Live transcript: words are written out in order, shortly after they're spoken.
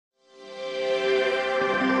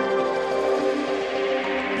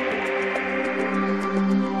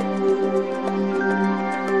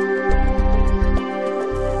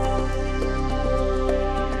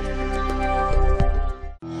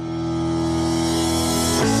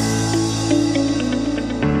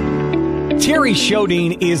Terri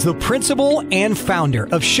Sjodin is the principal and founder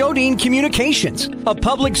of Sjodin Communications, a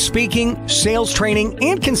public speaking, sales training,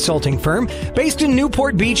 and consulting firm based in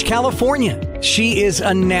Newport Beach, California. She is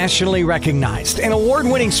a nationally recognized and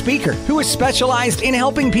award-winning speaker who is specialized in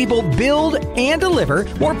helping people build and deliver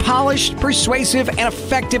more polished, persuasive, and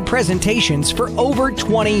effective presentations for over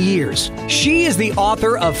 20 years. She is the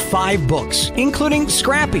author of 5 books, including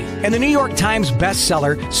Scrappy and the New York Times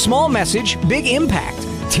bestseller, Small Message, Big Impact.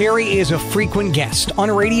 Terri is a frequent guest on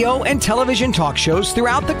radio and television talk shows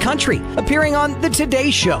throughout the country, appearing on The Today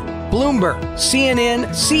Show, Bloomberg, CNN,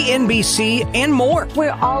 CNBC, and more.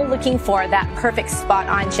 We're all looking for that perfect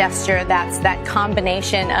spot-on gesture that's that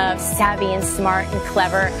combination of savvy and smart and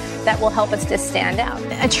clever that will help us to stand out.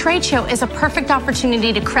 A trade show is a perfect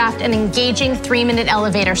opportunity to craft an engaging 3-minute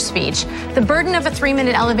elevator speech. The burden of a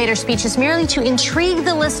 3-minute elevator speech is merely to intrigue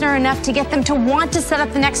the listener enough to get them to want to set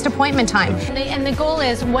up the next appointment time. And the goal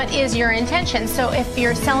is, what is your intention? So if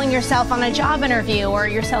you're selling yourself on a job interview, or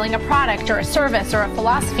you're selling a product or a service or a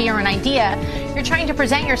philosophy or an idea, you're trying to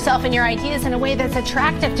present yourself and your ideas in a way that's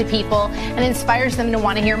attractive to people and inspires them to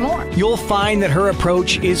want to hear more. You'll find that her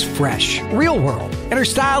approach is fresh, real world, and her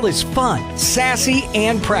style is fun, sassy,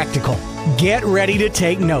 and practical. Get ready to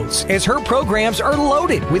take notes, as her programs are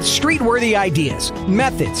loaded with street-worthy ideas,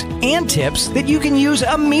 methods, and tips that you can use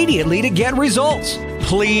immediately to get results.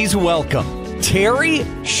 Please welcome Terri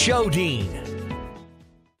Sjodin.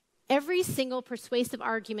 Every single persuasive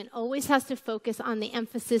argument always has to focus on the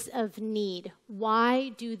emphasis of need. Why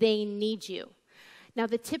do they need you? Now,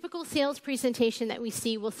 the typical sales presentation that we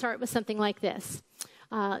see will start with something like this.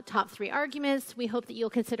 Top 3 arguments. We hope that you'll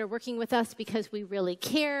consider working with us because we really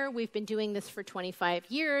care. We've been doing this for 25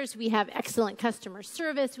 years. We have excellent customer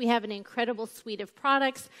service. We have an incredible suite of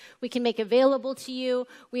products we can make available to you.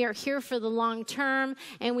 We are here for the long term,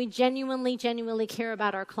 and we genuinely care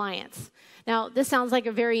about our clients. Now, this sounds like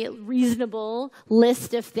a very reasonable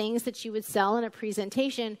list of things that you would sell in a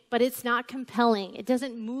presentation, but it's not compelling. It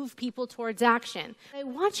doesn't move people towards action. I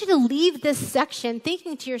want you to leave this section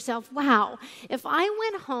thinking to yourself, wow, if I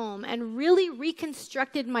went home and really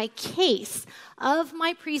reconstructed my case of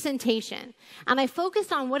my presentation, and I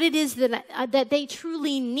focused on what it is that they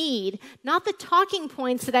truly need, not the talking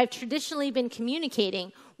points that I've traditionally been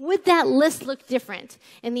communicating, would that list look different?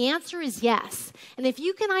 And the answer is yes. And if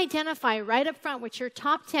you can identify right up front what your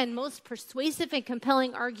top 10 most persuasive and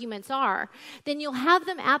compelling arguments are, then you'll have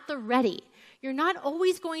them at the ready. You're not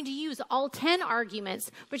always going to use all 10 arguments,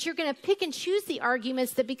 but you're going to pick and choose the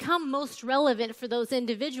arguments that become most relevant for those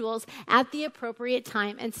individuals at the appropriate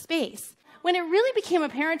time and space. When it really became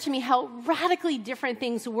apparent to me how radically different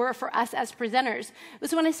things were for us as presenters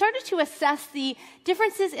was when I started to assess the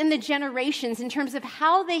differences in the generations in terms of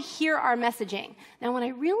how they hear our messaging. Now, when I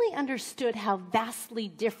really understood how vastly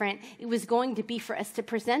different it was going to be for us to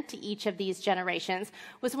present to each of these generations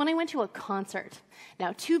was when I went to a concert.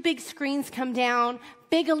 Now, 2 big screens come down,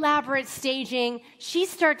 big elaborate staging. She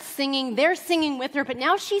starts singing. They're singing with her, but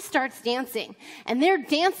now she starts dancing. And they're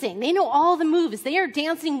dancing. They know all the moves. They are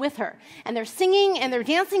dancing with her. And they're singing and they're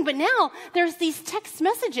dancing, but now there's these text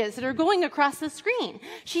messages that are going across the screen.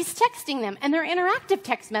 She's texting them, and they're interactive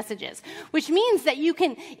text messages, which means that you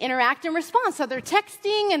can interact and respond. So they're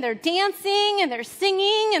texting and they're dancing and they're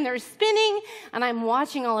singing and they're spinning. And I'm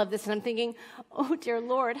watching all of this and I'm thinking, oh, dear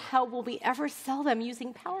Lord, how will we ever sell them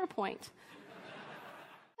using PowerPoint?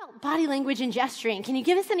 Body language and gesturing. Can you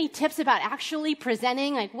give us any tips about actually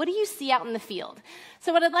presenting? Like, what do you see out in the field?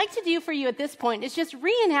 So what I'd like to do for you at this point is just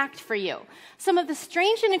reenact for you some of the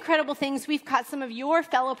strange and incredible things we've caught some of your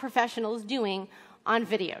fellow professionals doing on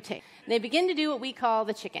videotape. They begin to do what we call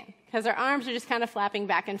the chicken, because their arms are just kind of flapping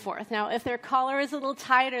back and forth. Now, if their collar is a little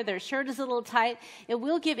tight or their shirt is a little tight, it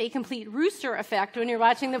will give a complete rooster effect when you're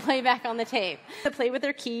watching the playback on the tape. They play with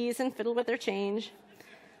their keys and fiddle with their change.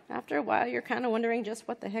 After a while, you're kind of wondering just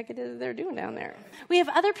what the heck it is they're doing down there. We have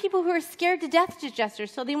other people who are scared to death to gesture,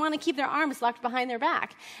 so they want to keep their arms locked behind their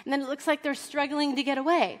back. And then it looks like they're struggling to get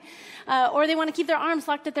away. Or they want to keep their arms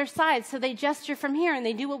locked at their sides, so they gesture from here, and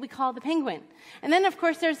they do what we call the penguin. And then, of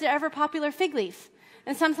course, there's the ever-popular fig leaf.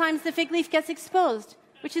 And sometimes the fig leaf gets exposed,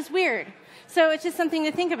 which is weird. So it's just something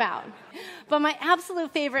to think about. But my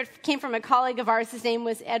absolute favorite came from a colleague of ours. His name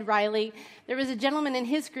was Ed Riley. There was a gentleman in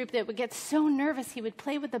his group that would get so nervous he would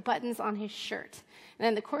play with the buttons on his shirt. And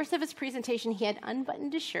in the course of his presentation, he had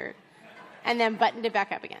unbuttoned his shirt and then buttoned it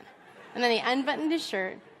back up again. And then he unbuttoned his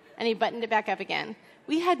shirt and he buttoned it back up again.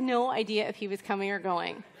 We had no idea if he was coming or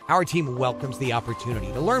going. Our team welcomes the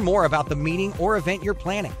opportunity to learn more about the meeting or event you're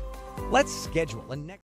planning. Let's schedule a next